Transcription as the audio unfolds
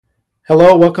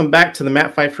Hello, welcome back to the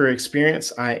Matt Pfeiffer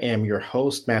Experience. I am your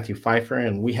host, Matthew Pfeiffer,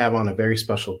 and we have on a very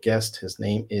special guest. His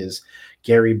name is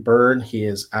Gary Bird. He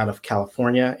is out of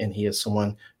California, and he is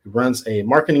someone who runs a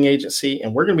marketing agency.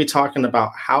 And we're going to be talking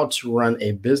about how to run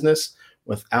a business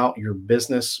without your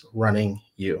business running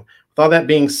you. With all that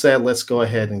being said, let's go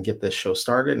ahead and get this show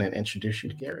started and introduce you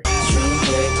to Gary. Dream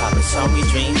big, Papa told me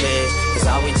dream big. Cause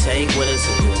all we take with us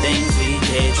is the things we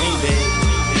did. Dream big,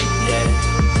 yeah.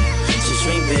 Just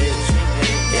dream big,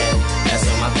 yeah. That's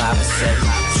what my papa said.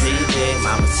 Dream big,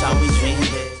 mama told me dream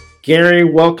big. Gary,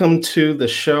 welcome to the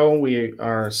show. We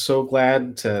are so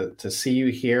glad to see you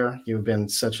here. You've been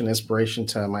such an inspiration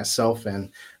to myself and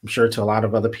I'm sure to a lot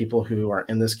of other people who are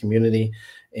in this community.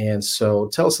 And so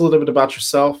tell us a little bit about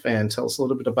yourself and tell us a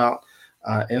little bit about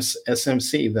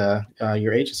SMC,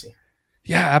 your agency.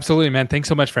 Yeah, absolutely, man. Thanks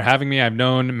so much for having me. I've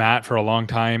known Matt for a long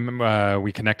time.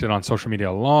 We connected on social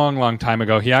media a long time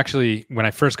ago. He actually, when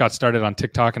I first got started on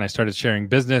TikTok and I started sharing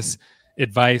business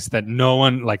advice that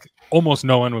almost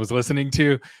no one was listening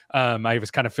to, I was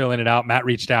kind of filling it out. Matt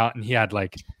reached out and he had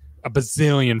like a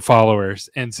bazillion followers.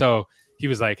 And so he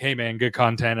was like, hey, man, good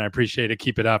content. I appreciate it.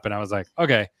 Keep it up. And I was like,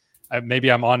 okay,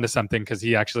 maybe I'm on to something because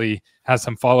he actually has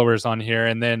some followers on here.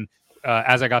 And then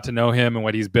as I got to know him and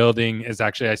what he's building is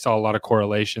actually, I saw a lot of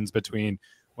correlations between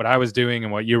what I was doing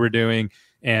and what you were doing.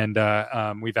 And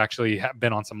we've actually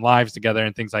been on some lives together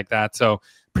and things like that. So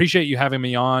appreciate you having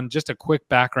me on. Just a quick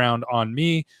background on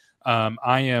me.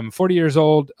 I am 40 years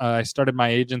old. I started my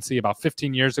agency about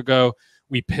 15 years ago.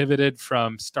 We pivoted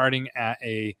from starting at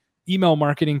a email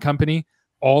marketing company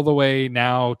all the way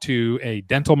now to a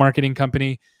dental marketing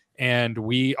company. And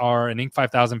we are an Inc.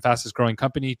 5000 fastest growing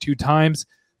company 2 times.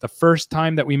 The first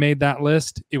time that we made that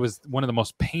list, it was one of the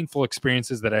most painful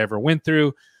experiences that I ever went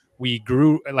through. We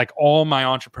grew, like all my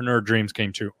entrepreneur dreams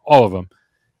came true, all of them,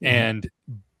 and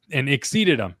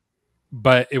exceeded them.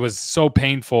 But it was so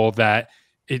painful that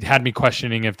it had me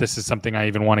questioning if this is something I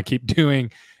even want to keep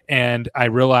doing. And I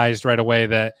realized right away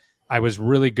that I was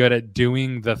really good at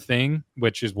doing the thing,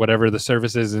 which is whatever the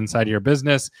service is inside of your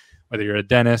business, whether you're a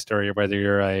dentist or whether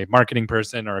you're a marketing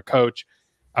person or a coach.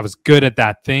 I was good at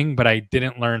that thing, but I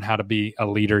didn't learn how to be a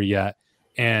leader yet.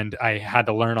 And I had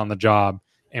to learn on the job.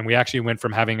 And we actually went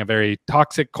from having a very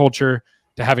toxic culture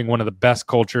to having one of the best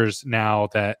cultures now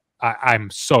that I'm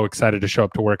so excited to show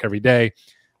up to work every day.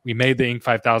 We made the Inc.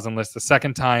 5000 list the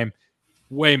second time,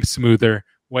 way smoother,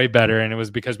 way better. And it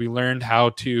was because we learned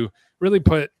how to really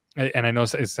put, and I know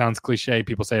it sounds cliche,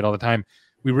 people say it all the time,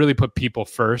 we really put people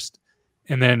first.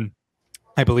 And then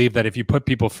I believe that if you put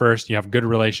people first, you have good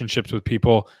relationships with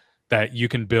people, that you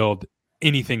can build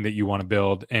anything that you want to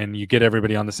build, and you get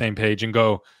everybody on the same page and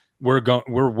go,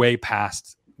 we're way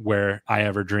past where I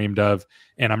ever dreamed of.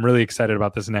 And I'm really excited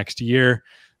about this next year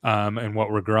and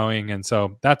what we're growing. And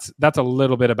so that's a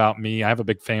little bit about me. I have a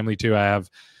big family too. I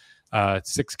have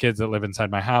 6 kids that live inside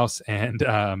my house and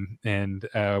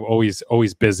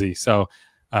always busy. So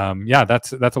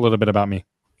that's a little bit about me.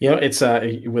 It's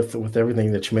with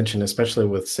everything that you mentioned, especially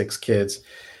with 6 kids,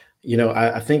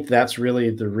 I think that's really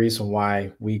the reason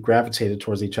why we gravitated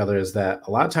towards each other, is that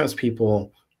a lot of times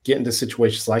people get into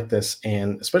situations like this,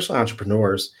 and especially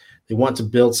entrepreneurs, they want to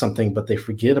build something, but they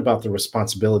forget about the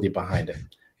responsibility behind it.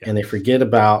 Yeah. And they forget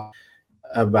about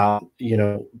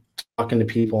talking to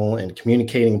people and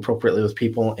communicating appropriately with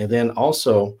people. And then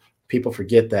also people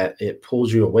forget that it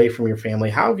pulls you away from your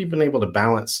family. How have you been able to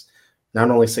balance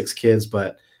not only 6 kids,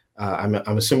 but I'm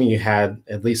assuming you had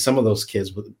at least some of those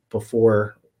kids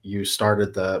before you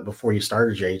started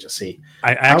your agency.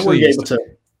 How were you able to?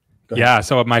 Yeah.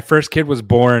 So my first kid was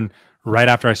born right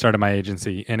after I started my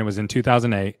agency, and it was in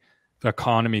 2008. The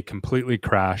economy completely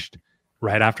crashed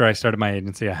right after I started my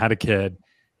agency. I had a kid,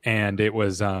 and it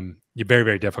was very,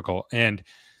 very difficult. And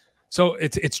so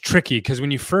it's tricky because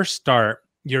when you first start,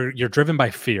 you're driven by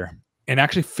fear. And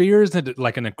actually, fear is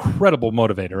like an incredible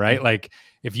motivator, right? Like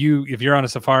if you're on a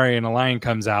safari and a lion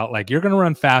comes out, like you're going to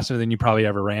run faster than you probably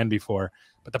ever ran before.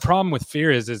 But the problem with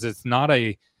fear is it's not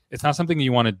something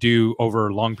you want to do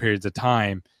over long periods of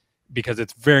time, because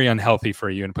it's very unhealthy for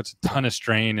you and puts a ton of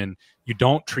strain, and you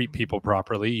don't treat people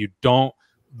properly. You don't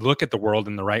look at the world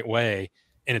in the right way,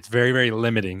 and it's very, very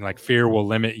limiting. Like fear will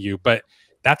limit you. But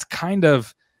that's kind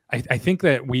of, I think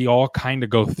that we all kind of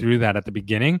go through that at the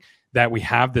beginning, that we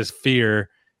have this fear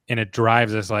and it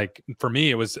drives us. Like for me,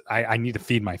 it was, I need to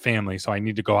feed my family, so I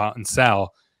need to go out and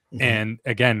sell. Mm-hmm. And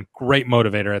again, great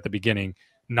motivator at the beginning,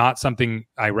 not something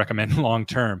I recommend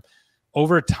long-term.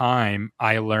 Over time,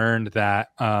 I learned that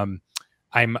I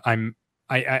have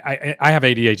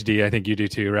ADHD. I think you do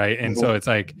too, right? And so it's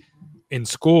like in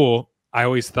school, I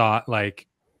always thought like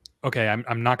okay,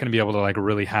 I'm not going to be able to like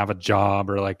really have a job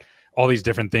or like all these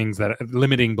different things, that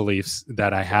limiting beliefs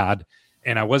that I had.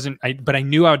 And but I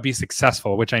knew I would be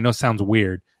successful, which I know sounds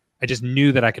weird. I just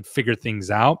knew that I could figure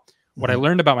things out. What I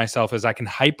learned about myself is I can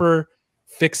hyper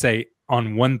fixate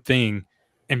on one thing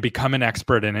and become an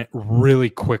expert in it really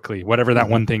quickly, whatever that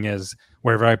one thing is,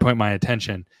 wherever I point my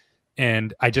attention.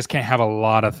 And I just can't have a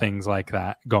lot of things like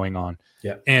that going on.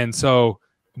 Yeah. And so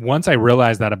once I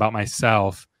realized that about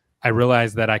myself, I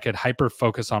realized that I could hyper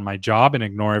focus on my job and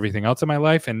ignore everything else in my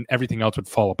life, and everything else would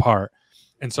fall apart.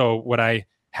 And so what I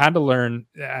had to learn,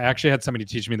 I actually had somebody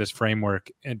teach me this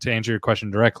framework, and to answer your question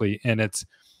directly, and it's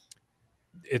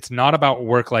not about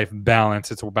work-life balance,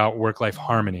 it's about work-life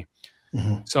harmony.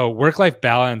 So work-life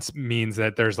balance means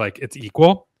that there's like, it's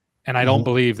equal. And I don't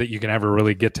believe that you can ever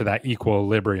really get to that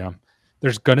equilibrium.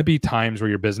 There's going to be times where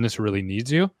your business really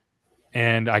needs you.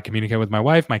 And I communicate with my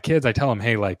wife, my kids. I tell them,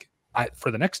 hey, like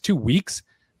for the next 2 weeks,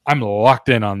 I'm locked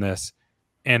in on this.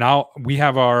 And we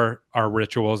have our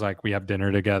rituals, like we have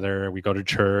dinner together, we go to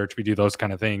church, we do those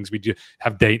kind of things. We do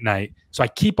have date night. So I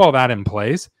keep all that in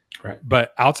place. Right.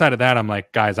 But outside of that, I'm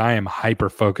like, guys, I am hyper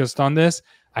focused on this.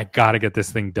 I got to get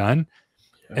this thing done.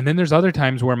 Yeah. And then there's other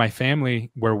times where my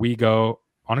family, where we go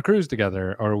on a cruise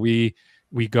together, or we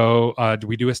go,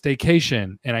 we do a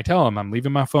staycation, and I tell them I'm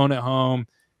leaving my phone at home.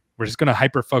 We're just going to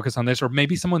hyper focus on this. Or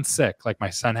maybe someone's sick. Like my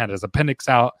son had his appendix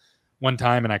out one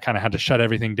time, and I kind of had to shut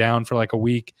everything down for like a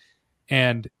week.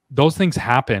 And those things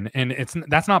happen, and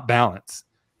that's not balance.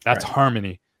 That's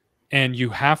harmony. And you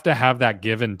have to have that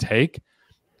give and take.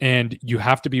 And you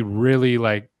have to be really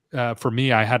like, for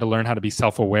me, I had to learn how to be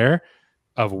self-aware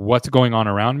of what's going on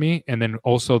around me, and then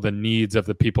also the needs of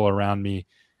the people around me.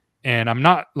 And I'm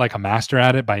not like a master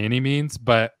at it by any means,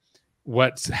 but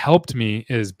what's helped me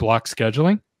is block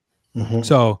scheduling.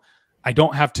 So I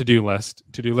don't have to-do list.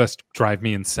 To-do lists drive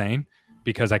me insane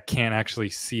because I can't actually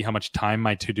see how much time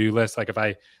my to-do list, like if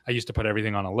I used to put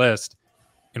everything on a list,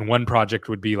 and one project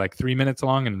would be like 3 minutes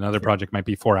long and another project might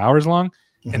be 4 hours long.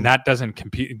 And that didn't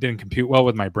compute well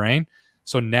with my brain.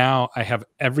 So now I have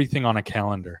everything on a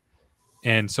calendar.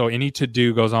 And so any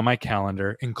to-do goes on my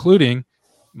calendar, including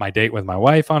my date with my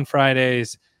wife on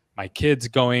Fridays, my kids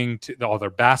going to all their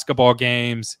basketball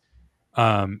games,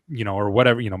 or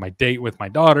whatever, my date with my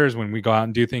daughters when we go out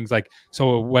and do things like,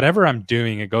 so whatever I'm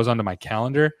doing, it goes onto my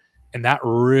calendar. And that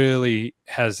really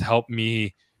has helped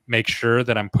me make sure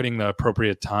that I'm putting the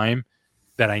appropriate time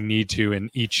that I need to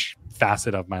in each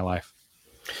facet of my life.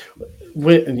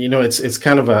 It's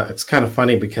kind of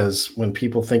funny because when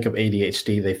people think of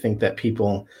ADHD, they think that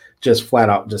people just flat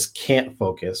out just can't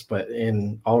focus. But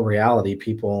in all reality,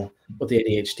 people with the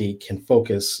ADHD can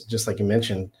focus, just like you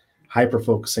mentioned, hyper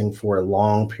focusing for a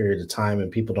long period of time,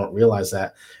 and people don't realize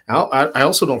that. I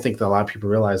also don't think that a lot of people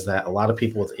realize that a lot of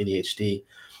people with ADHD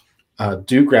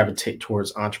do gravitate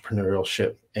towards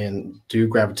entrepreneurship and do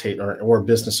gravitate or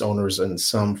business owners in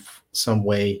some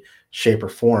way, shape, or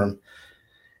form.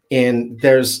 And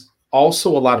there's also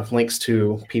a lot of links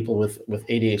to people with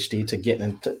ADHD to get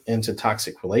into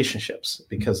toxic relationships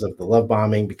because of the love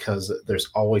bombing, because there's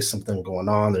always something going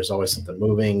on. There's always something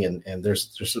moving. And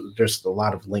there's a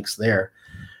lot of links there.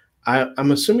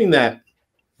 I'm assuming that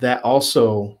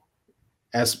also,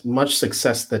 as much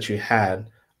success that you had,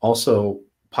 also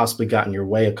possibly got in your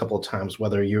way a couple of times,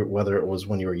 whether it was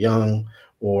when you were young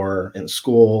or in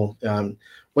school.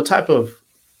 What type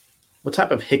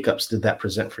of hiccups did that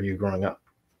present for you growing up?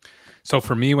 So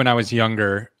for me, when I was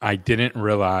younger, I didn't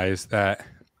realize that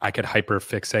I could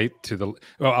hyperfixate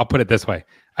well, I'll put it this way.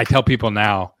 I tell people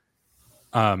now,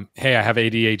 hey, I have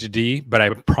ADHD, but I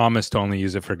promise to only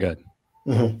use it for good.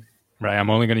 Right? I'm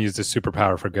only going to use this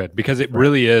superpower for good, because it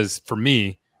really is, for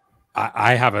me,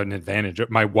 I have an advantage.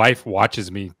 My wife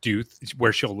watches me do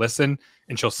where she'll listen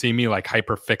and she'll see me like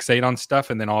hyperfixate on stuff.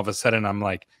 And then all of a sudden I'm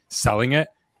like selling it.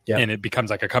 Yeah. And it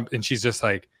becomes like and she's just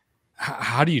like,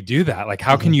 how do you do that? Like,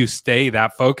 how can you stay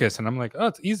that focused? And I'm like, oh,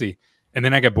 it's easy. And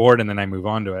then I get bored and then I move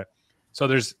on to it. So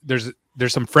there's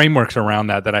some frameworks around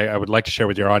that I would like to share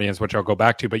with your audience, which I'll go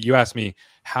back to. But you asked me,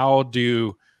 how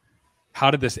did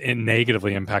this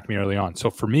negatively impact me early on? So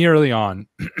for me early on,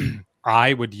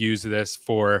 I would use this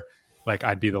for like,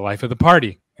 I'd be the life of the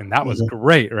party. And that was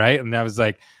great. Right. And I was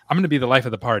like, I'm going to be the life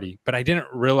of the party. But I didn't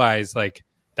realize like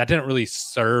that didn't really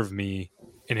serve me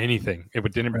in anything. It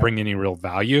didn't bring any real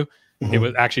value. It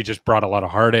was actually just brought a lot of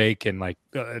heartache and like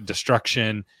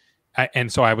destruction.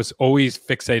 And so I was always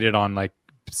fixated on like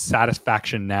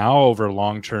satisfaction now over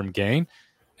long-term gain.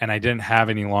 And I didn't have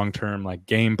any long-term like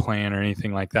game plan or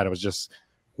anything like that. It was just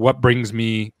what brings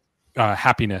me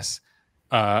happiness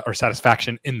or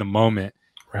satisfaction in the moment.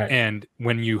 Right. And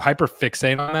when you hyper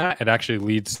fixate on that, it actually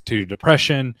leads to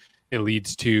depression. It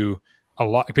leads to a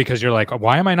lot, because you're like,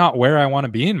 why am I not where I want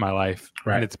to be in my life?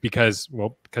 Right. And it's because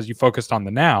you focused on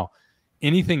the now.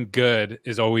 Anything good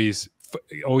is always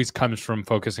comes from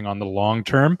focusing on the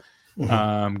long-term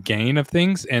gain of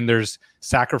things. And there's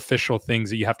sacrificial things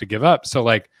that you have to give up. So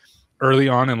like early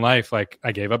on in life, like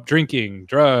I gave up drinking,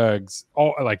 drugs,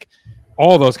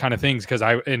 all those kind of things.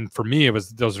 And for me,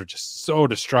 those are just so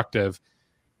destructive.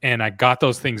 And I got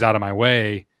those things out of my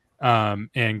way,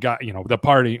 and got, the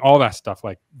party, all that stuff,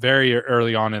 like very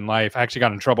early on in life. I actually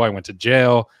got in trouble. I went to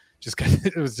jail just because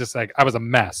it was just like, I was a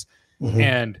mess.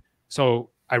 And so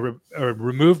I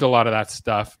removed a lot of that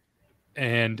stuff.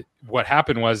 And what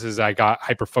happened is I got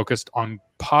hyper-focused on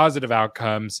positive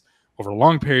outcomes over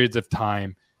long periods of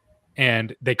time,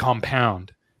 and they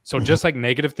compound. So just like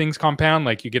negative things compound,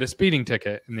 like you get a speeding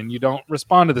ticket and then you don't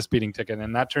respond to the speeding ticket,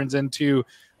 and that turns into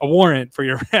a warrant for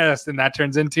your arrest, and that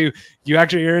turns into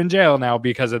you're in jail now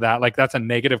because of that. Like that's a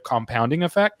negative compounding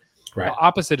effect. Right. The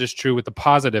opposite is true with the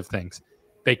positive things.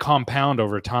 They compound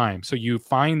over time. So you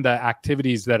find the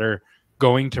activities that are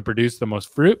going to produce the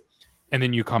most fruit, and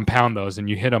then you compound those and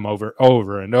you hit them over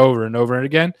and over and over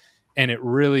again. And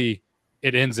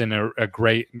it ends in a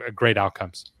great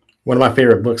outcomes. One of my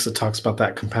favorite books that talks about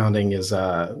that compounding is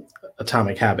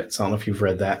Atomic Habits. I don't know if you've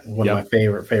read that. One of my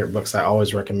favorite books I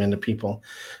always recommend to people.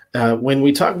 When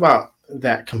we talk about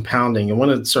that compounding, I want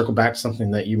to circle back to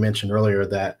something that you mentioned earlier,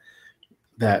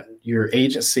 that your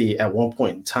agency at one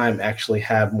point in time actually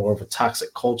had more of a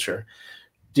toxic culture.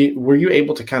 Were you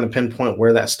able to kind of pinpoint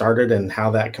where that started and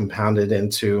how that compounded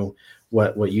into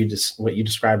what you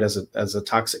described as a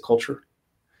toxic culture?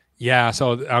 Yeah,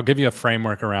 so I'll give you a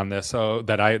framework around this, so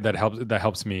that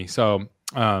helps me. So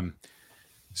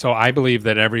I believe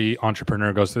that every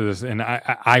entrepreneur goes through this, and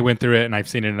I went through it, and I've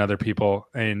seen it in other people,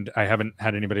 and I haven't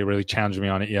had anybody really challenge me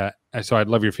on it yet. So I'd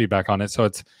love your feedback on it. So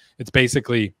it's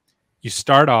basically, you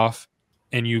start off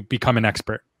and you become an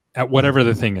expert at whatever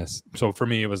the thing is. So for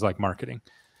me, it was like marketing.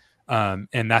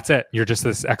 And that's it. You're just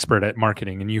this expert at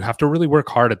marketing, and you have to really work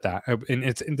hard at that. And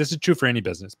this is true for any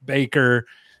business, baker,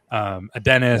 a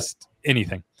dentist,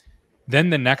 anything. Then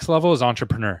the next level is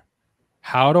entrepreneur.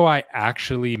 How do I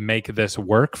actually make this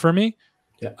work for me?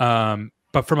 Yeah.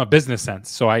 But from a business sense.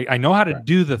 So I know how to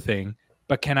do the thing,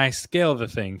 but can I scale the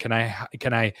thing? Can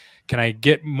I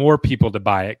get more people to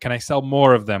buy it? Can I sell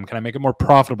more of them? Can I make it more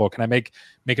profitable? Can I make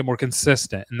it more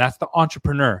consistent? And that's the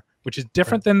entrepreneur, which is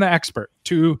different than the expert.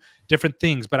 Two different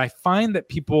things. But I find that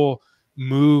people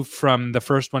move from the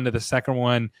first one to the second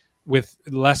one with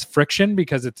less friction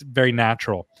because it's very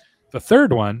natural. The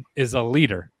third one is a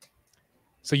leader.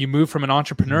 So you move from an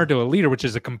entrepreneur to a leader, which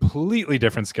is a completely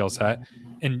different skill set.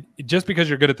 And just because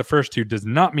you're good at the first two does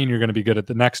not mean you're going to be good at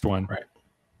the next one. Right.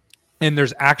 And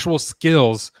there's actual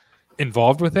skills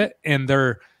involved with it, and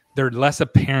they're less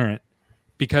apparent,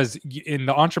 because in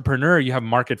the entrepreneur, you have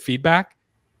market feedback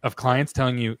of clients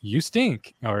telling you, you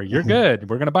stink, or you're good.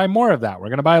 We're going to buy more of that. We're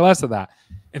going to buy less of that.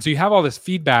 And so you have all this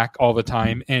feedback all the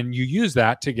time, and you use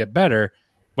that to get better,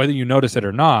 whether you notice it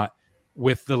or not.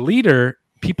 With the leader,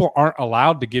 people aren't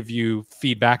allowed to give you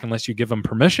feedback unless you give them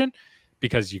permission,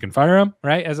 because you can fire them,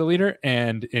 right, as a leader,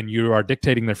 and you are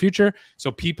dictating their future.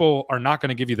 So people are not going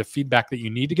to give you the feedback that you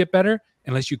need to get better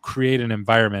unless you create an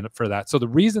environment for that. So the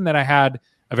reason that I had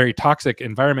a very toxic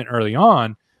environment early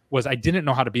on was I didn't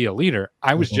know how to be a leader.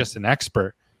 I was just an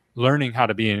expert learning how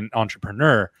to be an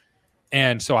entrepreneur.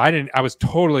 And so I was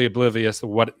totally oblivious to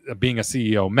what being a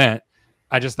CEO meant.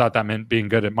 I just thought that meant being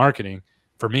good at marketing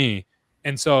for me.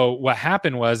 And so what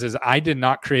happened is I did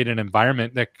not create an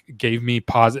environment that gave me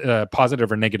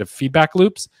positive or negative feedback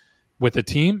loops with the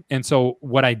team. And so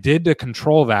what I did to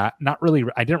control that,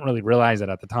 I didn't really realize it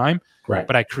at the time, right,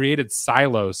 but I created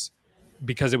silos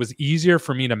because it was easier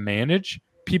for me to manage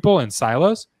people in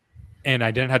silos. And I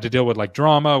didn't have to deal with like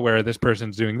drama where this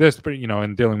person's doing this, but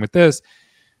and dealing with this,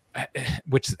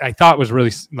 which I thought was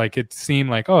really like, it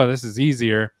seemed like, oh, this is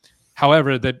easier.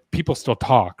 However, that people still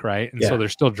talk, right? And so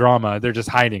there's still drama. They're just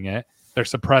hiding it. They're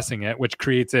suppressing it, which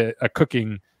creates a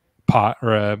cooking pot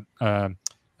or a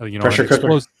pressure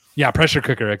cooker. Pressure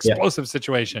cooker, explosive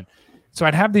situation. So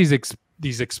I'd have these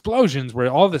explosions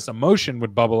where all this emotion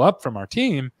would bubble up from our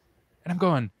team, and I'm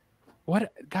going,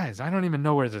 what, guys, I don't even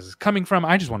know where this is coming from.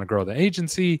 I just want to grow the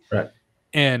agency. Right.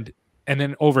 And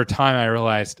then over time I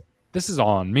realized this is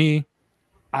all on me.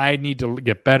 I need to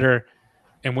get better.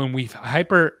 And when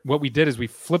what we did is we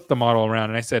flipped the model around,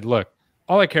 and I said, look,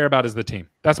 all I care about is the team.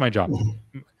 That's my job.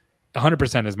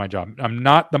 100% is my job. I'm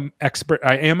not the expert.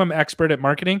 I am an expert at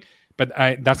marketing, but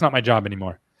that's not my job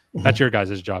anymore. That's your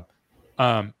guys' job.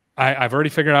 I I've already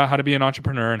figured out how to be an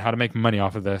entrepreneur and how to make money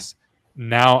off of this.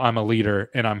 Now I'm a leader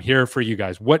and I'm here for you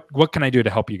guys. What can I do to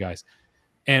help you guys?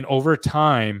 And over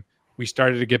time, we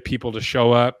started to get people to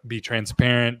show up, be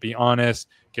transparent, be honest,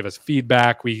 give us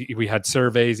feedback. We had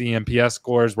surveys, EMPS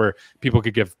scores, where people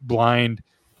could give blind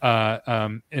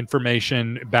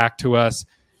information back to us.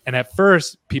 And at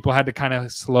first, people had to kind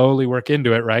of slowly work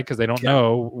into it, right? Because they don't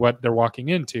know what they're walking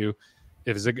into.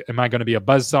 Am I going to be a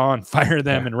buzzsaw and fire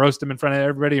them and roast them in front of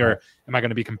everybody? Or am I going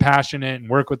to be compassionate and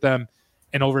work with them?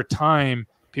 And over time,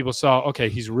 people saw, okay,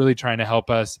 he's really trying to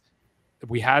help us.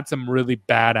 We had some really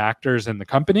bad actors in the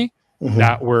company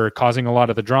that were causing a lot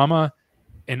of the drama.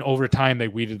 And over time, they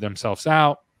weeded themselves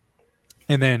out.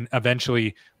 And then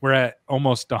eventually, we're at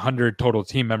almost 100 total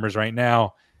team members right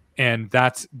now. And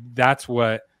that's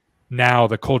what now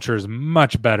the culture is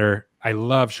much better. I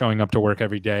love showing up to work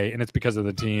every day, and it's because of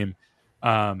the team.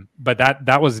 But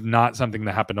that was not something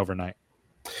that happened overnight.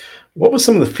 What was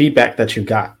some of the feedback that you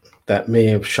got that may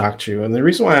have shocked you? And the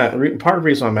reason why, part of the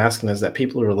reason I'm asking is that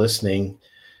people who are listening,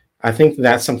 I think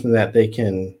that's something that they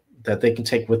can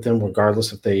take with them,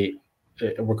 regardless if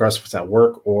it's at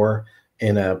work or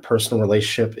in a personal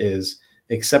relationship, is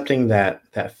accepting that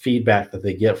feedback that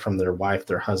they get from their wife,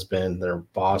 their husband, their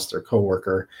boss, their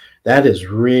coworker. That is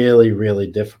really, really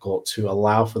difficult to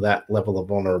allow for that level of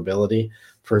vulnerability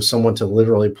for someone to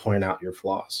literally point out your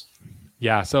flaws.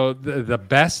 Yeah. So the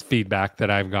best feedback that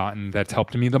I've gotten that's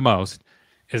helped me the most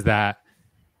is that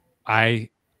I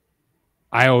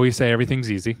always say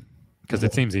everything's easy because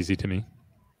it seems easy to me.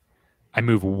 I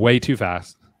move way too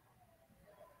fast.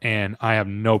 And I have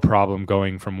no problem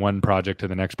going from one project to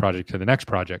the next project to the next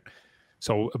project.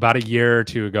 So about a year or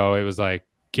two ago, it was like,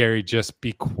 Gary, just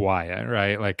be quiet,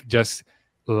 right? Like, just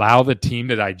allow the team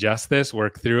to digest this,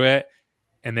 work through it,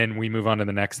 and then we move on to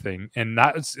the next thing. And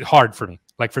that's hard for me.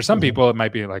 Like, for some people, it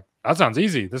might be like, that sounds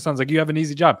easy. This sounds like you have an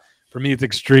easy job. For me, it's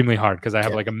extremely hard because I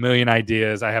have like a million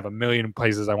ideas. I have a million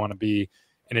places I want to be,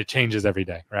 and it changes every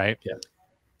day, right? Yeah.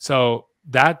 So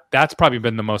that's probably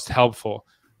been the most helpful.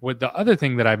 What the other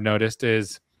thing that I've noticed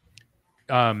is,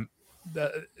 I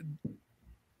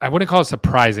wouldn't call it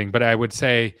surprising, but I would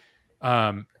say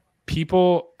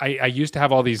people, I used to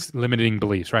have all these limiting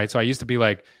beliefs, right? So I used to be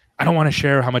like, I don't want to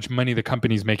share how much money the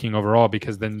company's making overall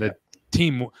because then the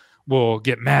team will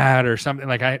get mad or something.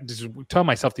 Like, I just tell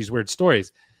myself these weird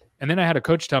stories. And then I had a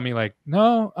coach tell me like,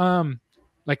 no,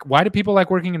 like, why do people like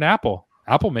working at Apple?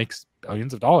 Apple makes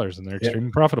billions of dollars and they're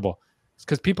extremely profitable. It's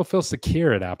because people feel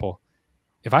secure at Apple.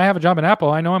 If I have a job at Apple,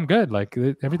 I know I'm good. Like,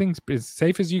 everything's as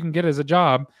safe as you can get as a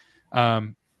job.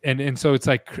 And so it's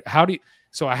like,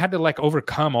 so I had to like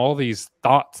overcome all these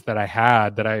thoughts that I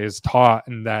had that I was taught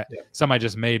and that some I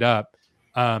just made up,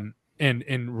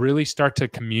 and really start to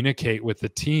communicate with the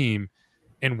team.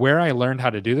 And where I learned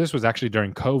how to do this was actually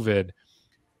during COVID.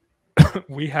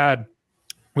 We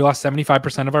lost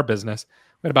 75% of our business.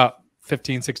 We had about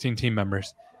 15, 16 team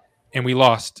members, and we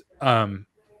lost,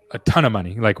 a ton of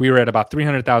money. Like, we were at about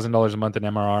 $300,000 a month in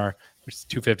MRR, which is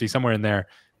 250, somewhere in there.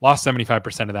 Lost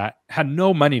 75% of that. Had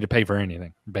no money to pay for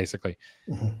anything, basically.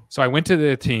 So I went to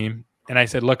the team and I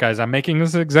said, look, guys, I'm making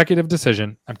this executive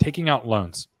decision. I'm taking out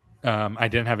loans. I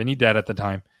didn't have any debt at the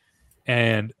time.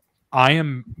 And I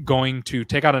am going to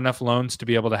take out enough loans to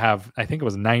be able to have, I think it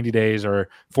was 90 days or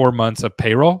 4 months of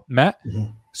payroll met.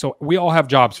 So we all have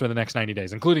jobs for the next 90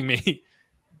 days, including me.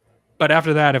 But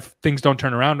after that, if things don't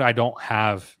turn around, I don't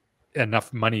have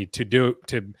enough money to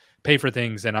pay for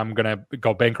things, and I'm going to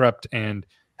go bankrupt and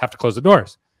have to close the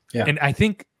doors. Yeah. And I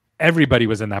think everybody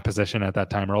was in that position at that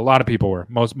time, or a lot of people were.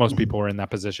 Most people were in that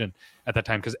position at that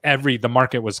time because the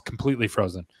market was completely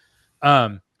frozen.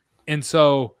 And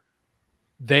so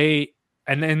and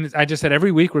then I just said,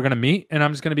 every week we're going to meet, and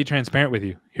I'm just going to be transparent with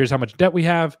you. Here's how much debt we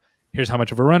have. Here's how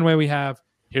much of a runway we have.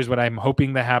 Here's what I'm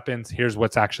hoping that happens. Here's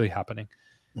what's actually happening.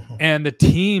 And the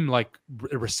team like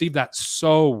received that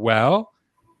so well,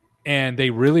 and they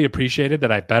really appreciated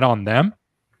that I bet on them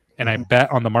and I bet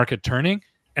on the market turning.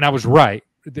 And I was right,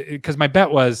 because my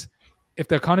bet was, if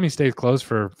the economy stays closed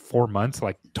for 4 months,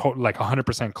 like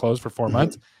 100% closed for 4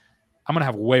 months, I'm going to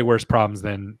have way worse problems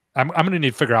than I'm going to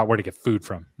need to figure out where to get food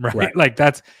from. Right. Like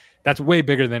that's way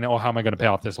bigger than, how am I going to pay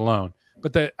off this loan?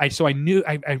 But I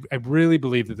really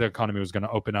believed that the economy was going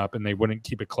to open up and they wouldn't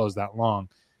keep it closed that long.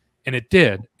 And it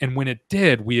did. And when it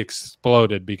did, we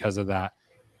exploded because of that.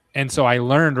 And so I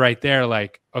learned right there,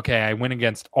 like, okay, I went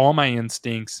against all my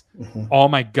instincts, all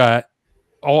my gut,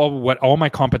 what all my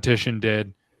competition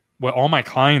did, what all my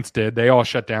clients did. They all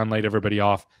shut down, laid everybody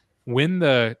off. When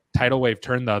the tidal wave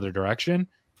turned the other direction,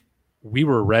 we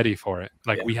were ready for it.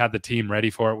 Like, we had the team ready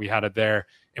for it. We had it there,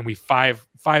 and we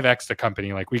 5x the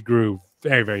company. Like, we grew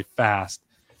very, very fast.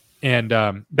 And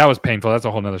that was painful. That's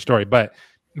a whole nother story. But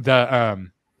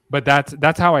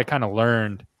that's how I kind of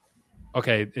learned,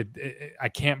 okay, I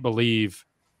can't believe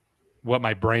what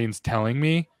my brain's telling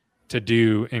me to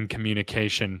do in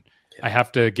communication. I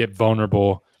have to get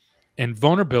vulnerable. And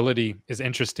vulnerability is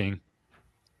interesting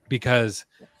because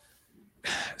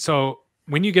so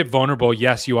when you get vulnerable,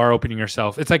 yes, you are opening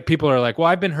yourself. It's like people are like, well,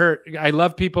 I've been hurt. I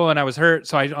love people and I was hurt,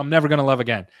 so I'm never going to love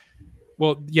again.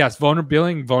 Well, yes,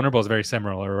 being vulnerable is very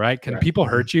similar, right? Can people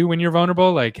hurt you when you're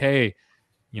vulnerable? Like, hey,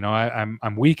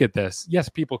 I'm weak at this. Yes,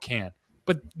 people can,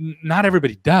 but not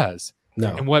everybody does.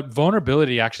 No. And what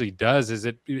vulnerability actually does is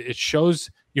it shows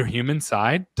your human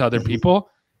side to other people.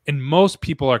 And most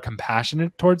people are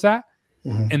compassionate towards that.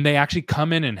 And they actually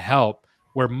come in and help,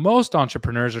 where most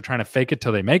entrepreneurs are trying to fake it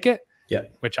till they make it. Yeah.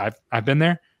 Which I've been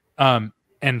there.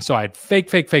 And so I'd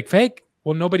fake.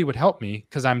 Well, nobody would help me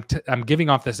because I'm giving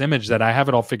off this image that I have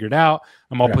it all figured out.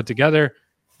 I'm all put together.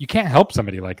 You can't help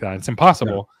somebody like that. It's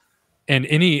impossible. No. And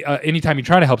anytime you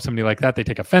try to help somebody like that, they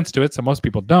take offense to it. So most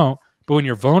people don't. But when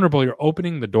you're vulnerable, you're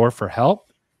opening the door for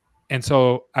help. And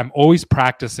so I'm always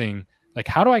practicing, like,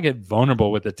 how do I get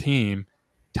vulnerable with the team?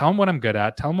 Tell them what I'm good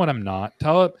at. Tell them what I'm not.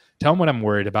 Tell them what I'm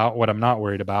worried about, what I'm not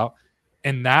worried about.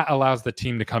 And that allows the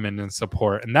team to come in and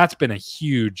support. And that's been a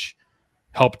huge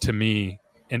help to me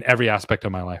in every aspect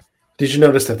of my life. Did you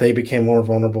notice that they became more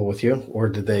vulnerable with you, or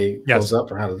did they close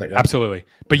up, or how did that go? Absolutely.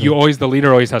 But the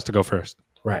leader always has to go first.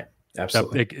 Right.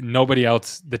 Absolutely. Nobody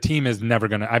else, the team is never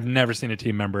going to, I've never seen a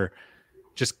team member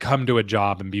just come to a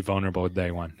job and be vulnerable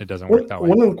day one. It doesn't work that way.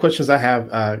 One of the questions I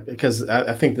have, because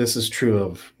I think this is true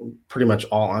of pretty much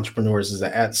all entrepreneurs, is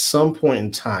that at some point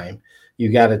in time,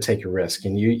 you got to take a risk.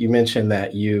 And you mentioned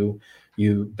that you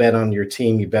bet on your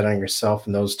team, you bet on yourself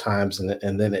in those times, and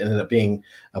then it ended up being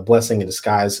a blessing in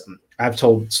disguise. I've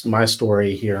told my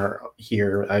story here.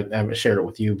 I haven't shared it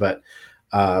with you, but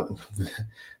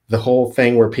the whole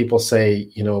thing where people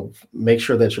say, make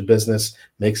sure that your business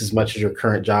makes as much as your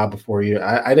current job before you.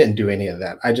 I didn't do any of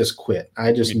that. I just quit.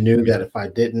 I just knew that if I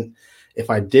didn't,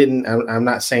 I'm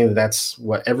not saying that that's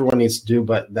what everyone needs to do,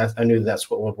 but I knew that's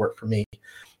what would work for me.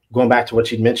 Going back to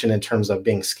what you mentioned in terms of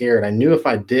being scared, I knew if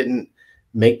I didn't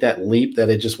make that leap, that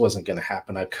it just wasn't going to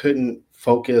happen. I couldn't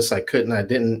focus.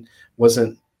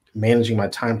 Wasn't managing my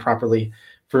time properly.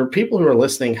 For people who are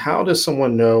listening, how does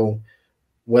someone know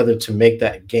whether to make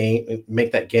that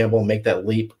gamble, make that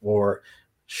leap, or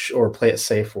play it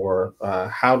safe, or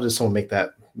how does someone make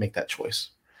that choice?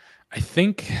 I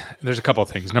think there's a couple of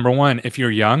things. Number one, if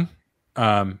you're young,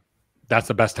 that's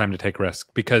the best time to take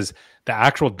risk, because the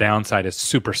actual downside is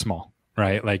super small,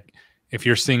 right? Like if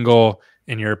you're single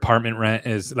and your apartment rent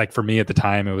is, like, for me at the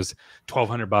time, it was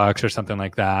 $1,200 or something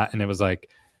like that. And it was like,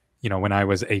 when I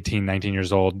was 18, 19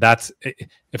 years old,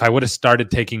 if I would have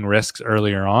started taking risks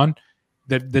earlier on,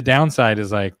 the downside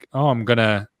is like, oh, I'm going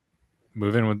to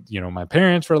move in with, my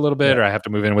parents for a little bit, or I have to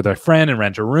move in with a friend and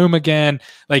rent a room again.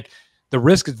 Like, the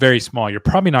risk is very small. You're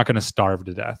probably not going to starve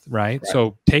to death, right?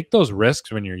 So take those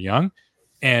risks when you're young.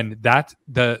 And that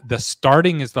the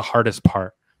starting is the hardest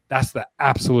part. That's the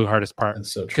absolute hardest part.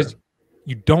 That's so true. Because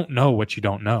you don't know what you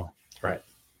don't know. Right.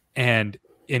 And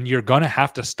you're going to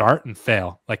have to start and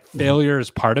fail. Like, failure is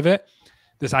part of it.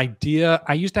 This idea,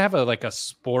 I used to have a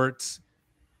sports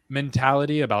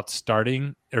mentality about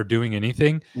starting or doing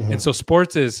anything. And so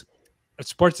sports is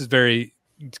very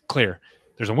clear.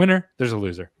 There's a winner, there's a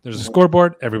loser. There's a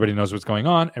scoreboard. Everybody knows what's going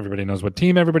on. Everybody knows what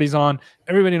team everybody's on.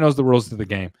 Everybody knows the rules of the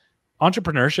game.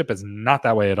 Entrepreneurship is not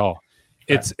that way at all.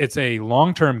 It's a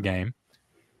long-term game.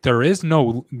 There is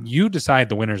you decide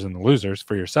the winners and the losers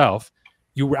for yourself.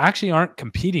 You actually aren't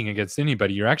competing against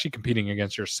anybody. You're actually competing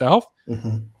against yourself.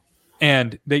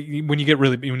 And when you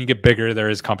get bigger,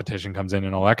 there is competition comes in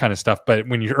and all that kind of stuff. But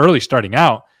when you're early starting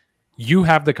out, you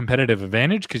have the competitive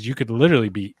advantage because you could literally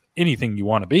be anything you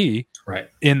want to be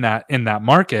in that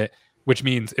market, which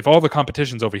means if all the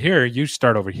competition's over here, you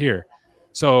start over here.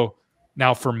 So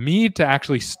now for me to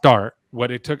actually start,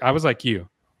 what it took, I was like you.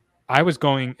 I was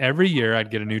going every year,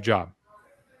 I'd get a new job.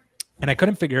 And I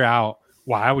couldn't figure out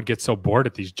why I would get so bored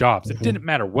at these jobs. It didn't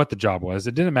matter what the job was.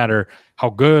 It didn't matter how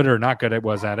good or not good I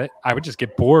was at it. I would just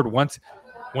get bored once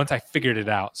I figured it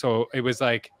out. So it was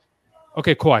like,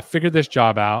 okay, cool. I figured this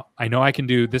job out. I know I can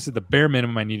do, this is the bare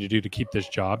minimum I need to do to keep this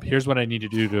job. Here's what I need to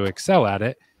do to excel at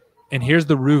it. And here's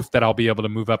the roof that I'll be able to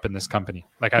move up in this company.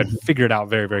 Like, I'd figure it out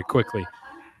very, very quickly.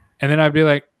 And then I'd be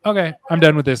like, okay, I'm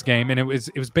done with this game. And it was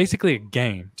basically a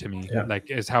game to me, like,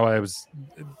 is how I was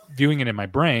viewing it in my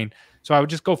brain. So I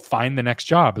would just go find the next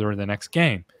job or the next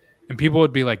game. And people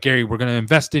would be like, Gary, we're going to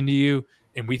invest into you.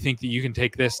 And we think that you can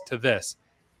take this to this.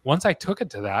 once I took it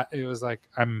to that, it was like,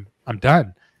 I'm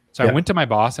done. So I Yeah. went to my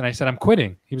boss and I said, I'm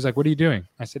quitting. He was like, what are you doing?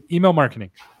 I said, email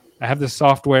marketing. I have this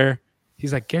software.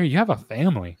 He's like, Gary, you have a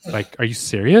family. Like, are you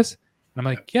serious? And I'm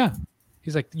like, yeah.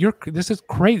 He's like, this is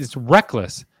crazy. It's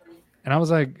reckless. And I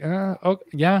was like, oh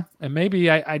yeah. And maybe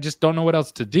I just don't know what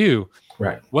else to do.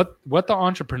 Right. What the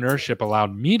entrepreneurship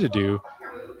allowed me to do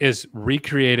is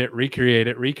recreate it,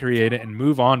 and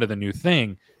move on to the new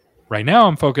thing. Right now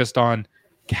I'm focused on,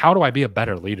 how do I be a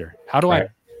better leader? How do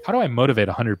I motivate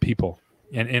 100 people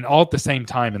and all at the same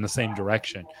time in the same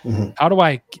direction? Mhm. How do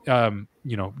I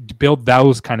build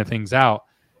those kind of things out?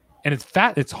 And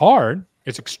it's hard,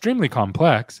 it's extremely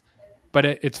complex, but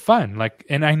it's fun. Like,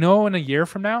 and I know in a year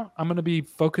from now I'm going to be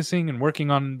focusing and working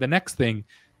on the next thing,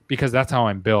 because that's how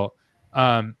I'm built.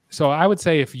 So I would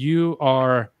say, if you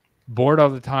are bored all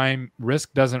the time,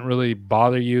 risk doesn't really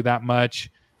bother you that much,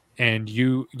 and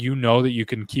you know that you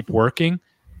can keep working,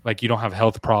 like you don't have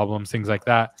health problems, things like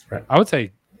that. Right. I would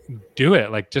say do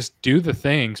it. Like, just do the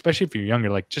thing, especially if you're younger.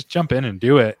 Like, just jump in and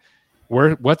do it.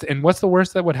 What's the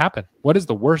worst that would happen? What is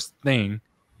the worst thing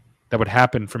that would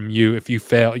happen from you if you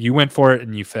fail? You went for it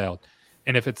and you failed.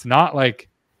 And if it's not like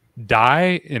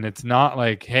die, and it's not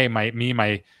like, hey,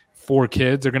 my 4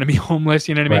 kids are going to be homeless,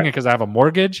 you know what I mean? Because I have a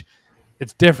mortgage.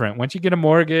 It's different. Once you get a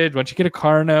mortgage, once you get a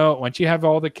car note, once you have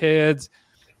all the kids,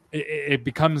 it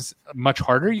becomes much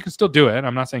harder. You can still do it.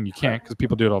 I'm not saying you can't, because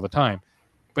people do it all the time.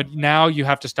 But now you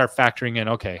have to start factoring in,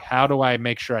 okay, how do I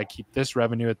make sure I keep this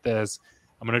revenue at this?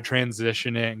 I'm going to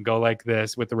transition it and go like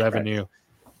this with the revenue. Right.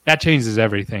 That changes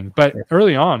everything. But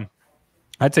early on,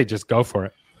 I'd say just go for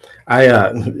it.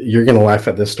 You're going to laugh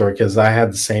at this story, because I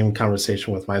had the same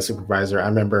conversation with my supervisor. I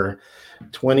remember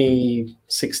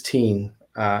 2016,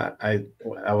 I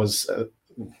was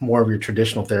more of your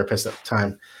traditional therapist at the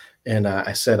time. And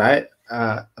I said, I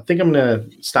think I'm going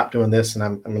to stop doing this, and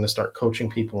I'm going to start coaching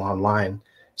people online,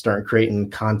 start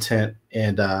creating content.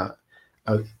 And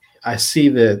I see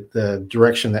the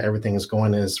direction that everything is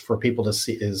going is for people to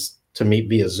see is to meet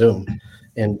via Zoom.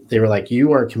 And they were like,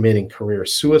 you are committing career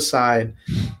suicide.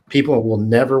 People will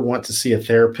never want to see a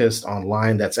therapist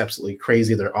online. That's absolutely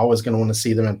crazy. They're always going to want to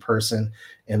see them in person.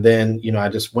 And then, I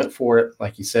just went for it,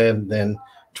 like you said. And then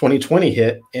 2020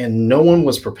 hit, and no one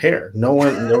was prepared.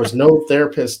 There was no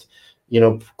therapist,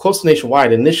 close to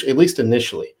nationwide, at least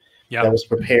initially, that was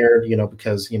prepared,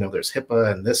 because, there's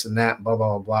HIPAA and this and that, blah,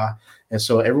 blah, blah. And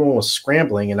so everyone was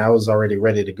scrambling, and I was already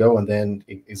ready to go. And then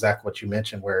exactly what you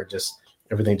mentioned, where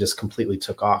everything just completely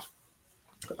took off.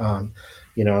 And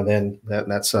then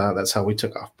that's how we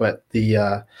took off. But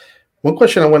the one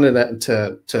question I wanted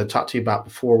to talk to you about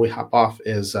before we hop off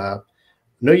is, I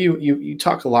know you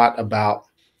talk a lot about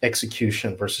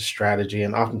execution versus strategy,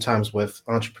 and oftentimes with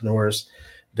entrepreneurs,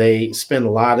 they spend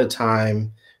a lot of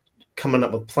time coming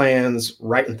up with plans,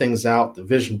 writing things out, the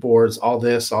vision boards, all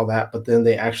this, all that, but then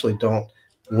they actually don't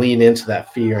lean into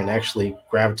that fear and actually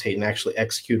gravitate and actually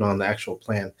execute on the actual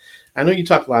plan. I know you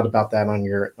talk a lot about that on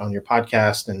your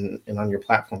podcast and on your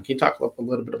platform. Can you talk a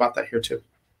little bit about that here too?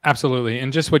 Absolutely.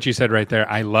 And just what you said right there,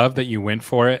 I love that you went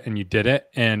for it and you did it.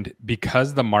 And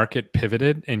because the market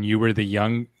pivoted and you were the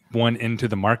young one into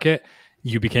the market,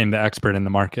 you became the expert in the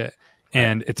market.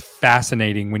 And it's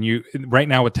fascinating when right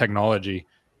now with technology,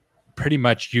 pretty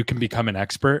much you can become an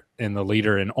expert and the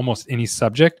leader in almost any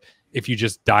subject if you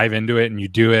just dive into it and you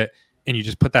do it and you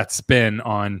just put that spin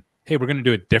on, hey, we're going to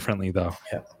do it differently though.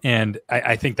 Yeah. And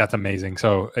I think that's amazing.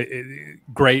 So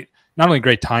great, not only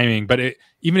great timing, but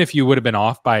even if you would have been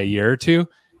off by a year or two,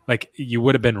 like you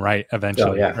would have been right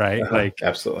eventually, right? Uh-huh. Like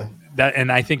absolutely.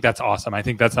 And I think that's awesome. I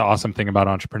think that's the awesome thing about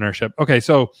entrepreneurship. Okay.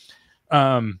 So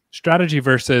strategy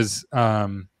versus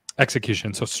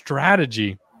execution. So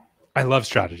strategy, I love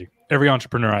strategy. Every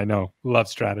entrepreneur I know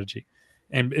loves strategy.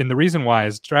 And the reason why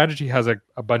is strategy has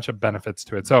a bunch of benefits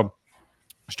to it. So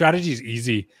strategy is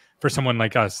easy for someone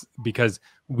like us because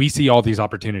we see all these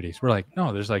opportunities. We're like,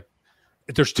 no,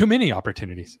 there's too many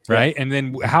opportunities, right? And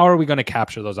then how are we going to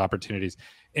capture those opportunities?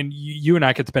 And you and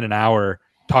I could spend an hour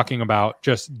talking about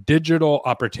just digital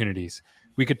opportunities.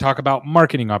 We could talk about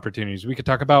marketing opportunities. We could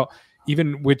talk about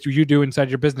even what you do inside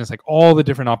your business, like all the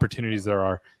different opportunities there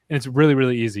are. And it's really,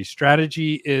 really easy.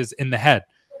 Strategy is in the head.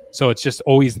 So it's just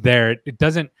always there. It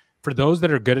doesn't, for those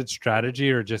that are good at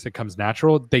strategy or just it comes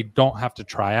natural, they don't have to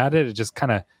try at it. It just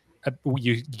kind of,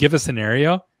 you give a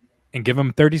scenario and give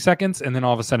them 30 seconds, and then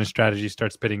all of a sudden strategy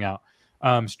starts spitting out.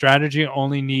 Strategy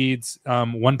only needs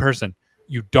one person.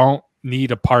 You don't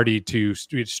need a party to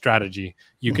strategy.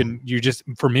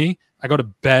 For me, I go to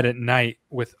bed at night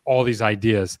with all these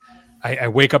ideas. I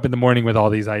wake up in the morning with all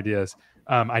these ideas.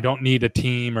 I don't need a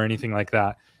team or anything like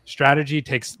that. strategy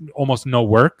takes almost no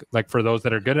work. Like for those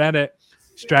that are good at it,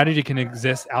 strategy can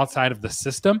exist outside of the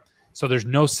system. So there's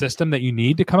no system that you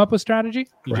need to come up with strategy.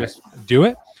 You just do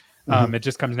it. It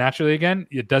just comes naturally again.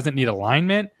 It doesn't need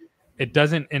alignment. It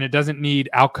doesn't need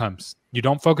outcomes. You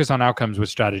don't focus on outcomes with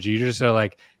strategy. You just are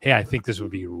like, hey, I think this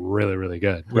would be really, really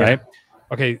good, right?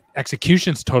 Okay,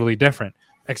 execution's totally different.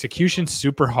 Execution's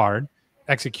super hard.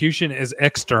 Execution is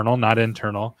external, not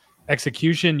internal.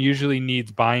 Execution usually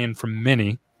needs buy-in from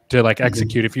many to like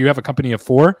execute. If you have a company of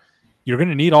 4, you're going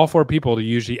to need all 4 people to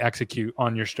usually execute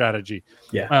on your strategy.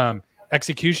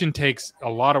 Execution takes a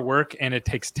lot of work and it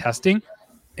takes testing.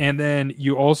 And then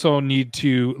you also need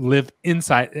to live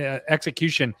inside.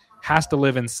 Execution has to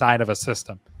live inside of a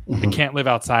system. It can't live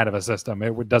outside of a system.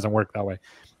 It doesn't work that way.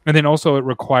 And then also it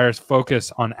requires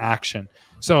focus on action.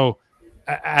 So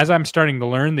as I'm starting to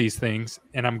learn these things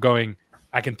and I'm going,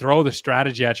 I can throw the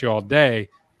strategy at you all day,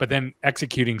 but then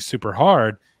executing super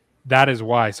hard. That is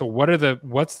why. So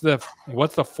what's the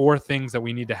 4 things that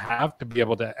we need to have to be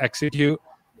able to execute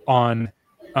on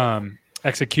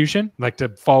execution, like to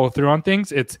follow through on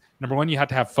things? It's number 1, you have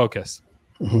to have focus.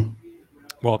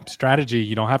 Well, strategy,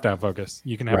 you don't have to have focus.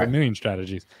 You can have a million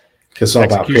strategies. It's all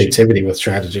about creativity with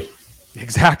strategy.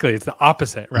 Exactly. It's the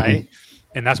opposite, right?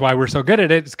 And that's why we're so good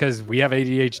at it. It's because we have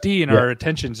ADHD and our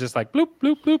attention's just like bloop,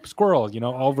 bloop, bloop, squirrel,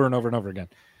 over and over and over again.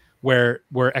 Where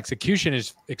execution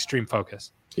is extreme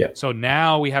focus. So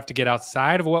now we have to get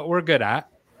outside of what we're good at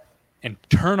and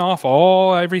turn off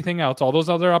everything else, all those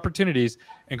other opportunities,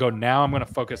 and go, now I'm going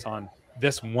to focus on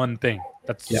this one thing.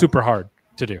 That's super hard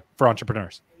to do for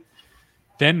entrepreneurs.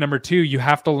 Then number 2, you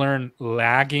have to learn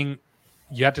leading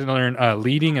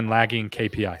and lagging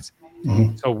KPIs.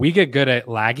 So we get good at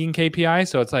lagging KPIs.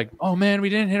 So it's like, oh man, we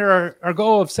didn't hit our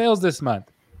goal of sales this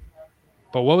month.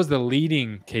 But what was the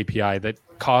leading KPI that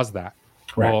caused that?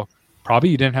 Well, probably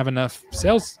you didn't have enough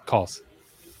sales calls.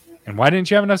 And why didn't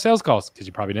you have enough sales calls? Because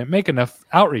you probably didn't make enough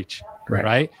outreach,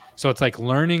 right? So it's like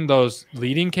learning those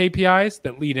leading KPIs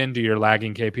that lead into your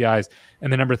lagging KPIs.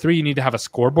 And then number 3, you need to have a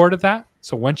scoreboard of that.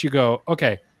 So once you go,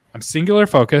 okay, I'm singular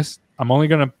focused. I'm only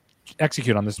going to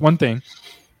execute on this one thing.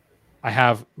 I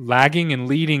have lagging and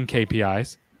leading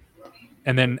KPIs.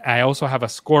 And then I also have a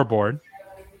scoreboard,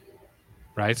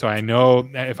 right? So I know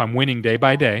if I'm winning day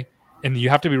by day. And you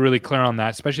have to be really clear on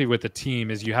that, especially with the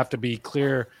team, is you have to be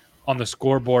clear on the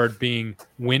scoreboard being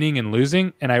winning and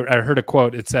losing. And I heard a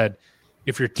quote. It said,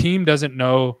 if your team doesn't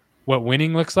know what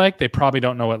winning looks like, they probably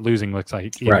don't know what losing looks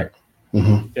like either.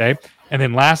 Okay. And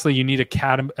then lastly, you need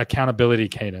accountability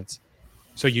cadence.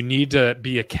 So you need to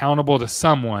be accountable to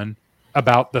someone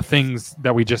about the things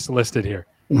that we just listed here.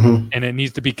 And it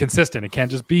needs to be consistent. It can't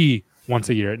just be once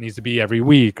a year. It needs to be every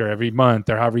week or every month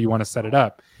or however you want to set it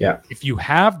up. If you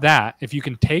have that, if you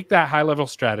can take that high level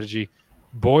strategy,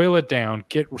 boil it down,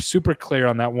 get super clear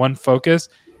on that one focus,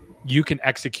 you can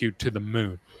execute to the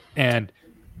moon. And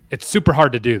it's super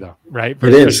hard to do though, right?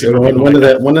 It is.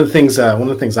 One of the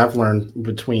things I've learned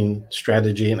between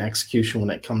strategy and execution when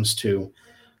it comes to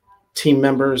team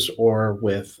members or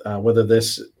with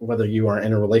whether you are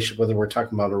in a relationship, whether we're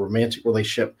talking about a romantic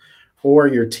relationship or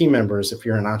your team members, if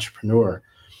you're an entrepreneur,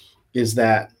 is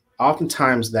that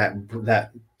oftentimes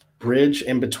that bridge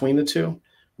in between the two,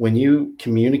 when you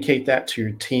communicate that to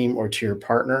your team or to your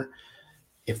partner,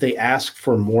 if they ask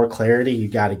for more clarity, you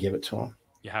got to give it to them.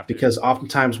 Because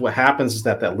oftentimes what happens is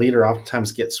that leader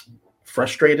oftentimes gets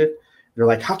frustrated. They're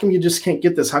like, how come you just can't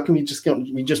get this? How come you just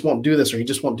won't do this, or you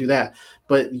just won't do that?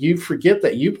 But you forget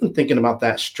that you've been thinking about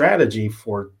that strategy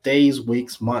for days,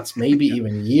 weeks, months, maybe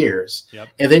even years.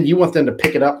 And then you want them to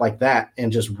pick it up like that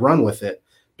and just run with it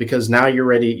because now you're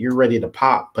ready to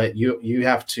pop. But you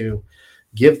have to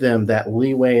give them that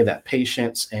leeway, that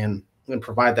patience, and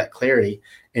provide that clarity.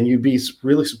 And you'd be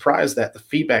really surprised that the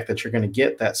feedback that you're going to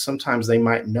get, that sometimes they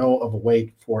might know of a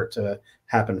way for it to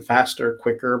happen faster,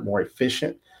 quicker, more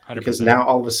efficient. 100%. Because now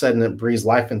all of a sudden it breathes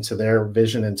life into their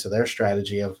vision, into their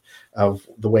strategy of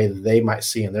the way that they might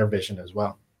see in their vision as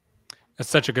well. That's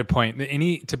such a good point.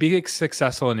 To be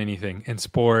successful in anything, in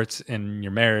sports, in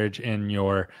your marriage, in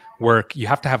your work, you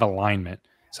have to have alignment.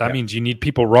 So that means you need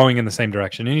people rowing in the same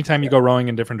direction. Anytime you go rowing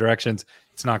in different directions,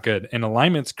 it's not good. And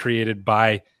alignment's created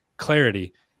by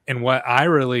clarity. And what I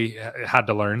really had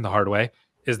to learn the hard way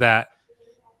is that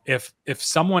if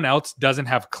someone else doesn't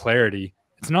have clarity,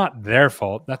 it's not their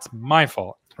fault. That's my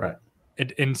fault. Right.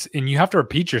 And you have to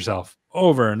repeat yourself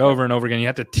over and over and over again. You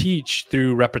have to teach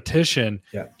through repetition,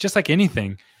 just like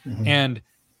anything. And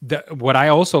what I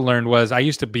also learned was I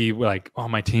used to be like, oh,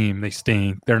 my team, they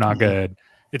stink. They're not good.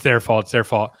 It's their fault. It's their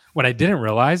fault. What I didn't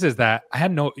realize is that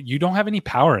you don't have any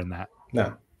power in that.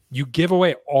 No. you give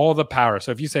away all the power.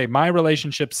 So if you say my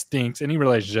relationship stinks, any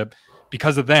relationship,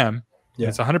 because of them,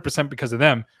 it's 100% because of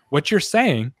them, what you're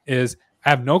saying is I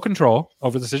have no control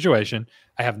over the situation.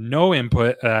 I have no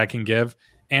input that I can give,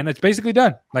 and it's basically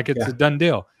done. Like it's a done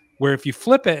deal. Where if you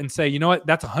flip it and say, you know what,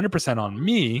 that's 100% on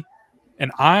me,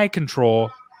 and I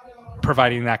control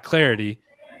providing that clarity,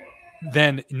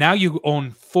 then now you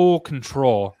own full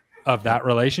control of that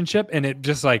relationship, and it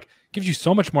just like gives you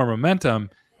so much more momentum.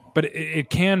 But it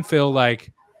can feel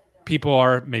like people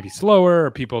are maybe slower,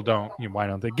 or people don't, why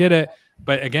don't they get it?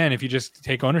 But again, if you just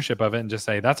take ownership of it and just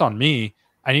say, that's on me,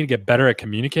 I need to get better at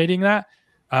communicating that.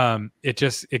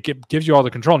 It gives you all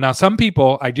the control. Now, some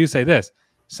people, I do say this,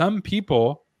 some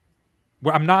people,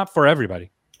 I'm not for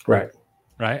everybody. Right.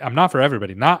 I'm not for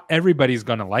everybody. Not everybody's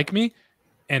going to like me,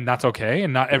 and that's okay.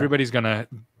 And not everybody's going to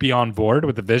be on board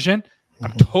with the vision.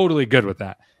 I'm totally good with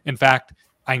that. In fact,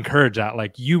 I encourage that.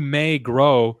 Like, you may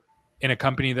grow in a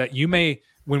company that you may,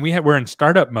 when we're in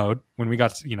startup mode, when we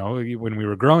got, when we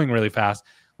were growing really fast,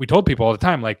 we told people all the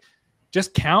time, like,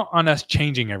 just count on us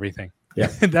changing everything. Yeah.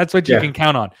 That's what you can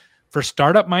count on. For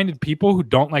startup minded people who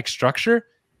don't like structure,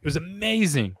 it was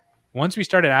amazing. Once we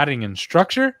started adding in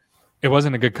structure, it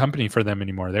wasn't a good company for them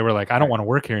anymore. They were like, I don't want to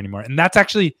work here anymore. And that's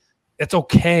actually, it's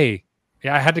okay.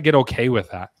 Yeah. I had to get okay with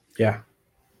that. Yeah.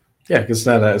 Yeah. Because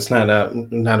it's not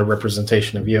a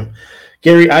representation of you.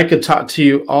 Gary, I could talk to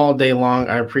you all day long.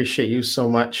 I appreciate you so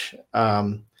much.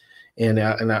 And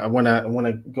I want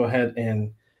to go ahead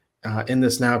and end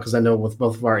this now, because I know with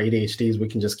both of our ADHDs, we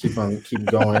can just keep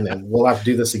going, and we'll have to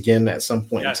do this again at some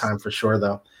point in time for sure,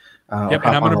 though. And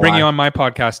I'm going to bring you on my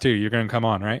podcast too. You're going to come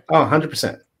on, right? Oh,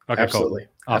 100%. Okay, absolutely.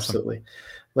 Cool. Awesome. Absolutely.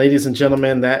 Ladies and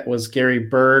gentlemen, that was Gary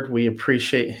Bird. We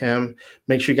appreciate him.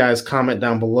 Make sure you guys comment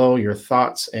down below your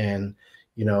thoughts. And,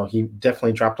 he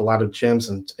definitely dropped a lot of gems,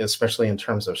 and especially in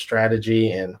terms of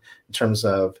strategy and in terms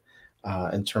of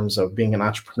being an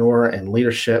entrepreneur and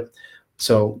leadership.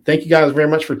 So thank you guys very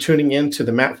much for tuning in to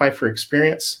the Matt Pfeiffer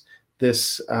Experience.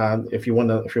 This, if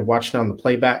you're watching on the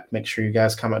playback, make sure you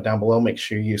guys comment down below. Make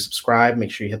sure you subscribe.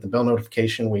 Make sure you hit the bell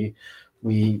notification. We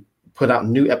put out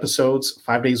new episodes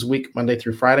 5 days a week, Monday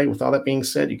through Friday. With all that being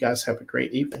said, you guys have a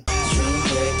great evening. Dream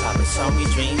big, Papa told me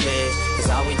dream big, 'cause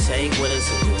all we take with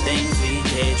us is the things we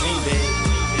did. Dream big,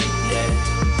 yeah,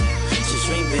 just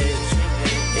dream big,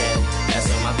 yeah, that's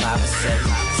what my papa said.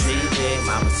 Dream big,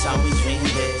 mama told me dream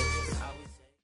big.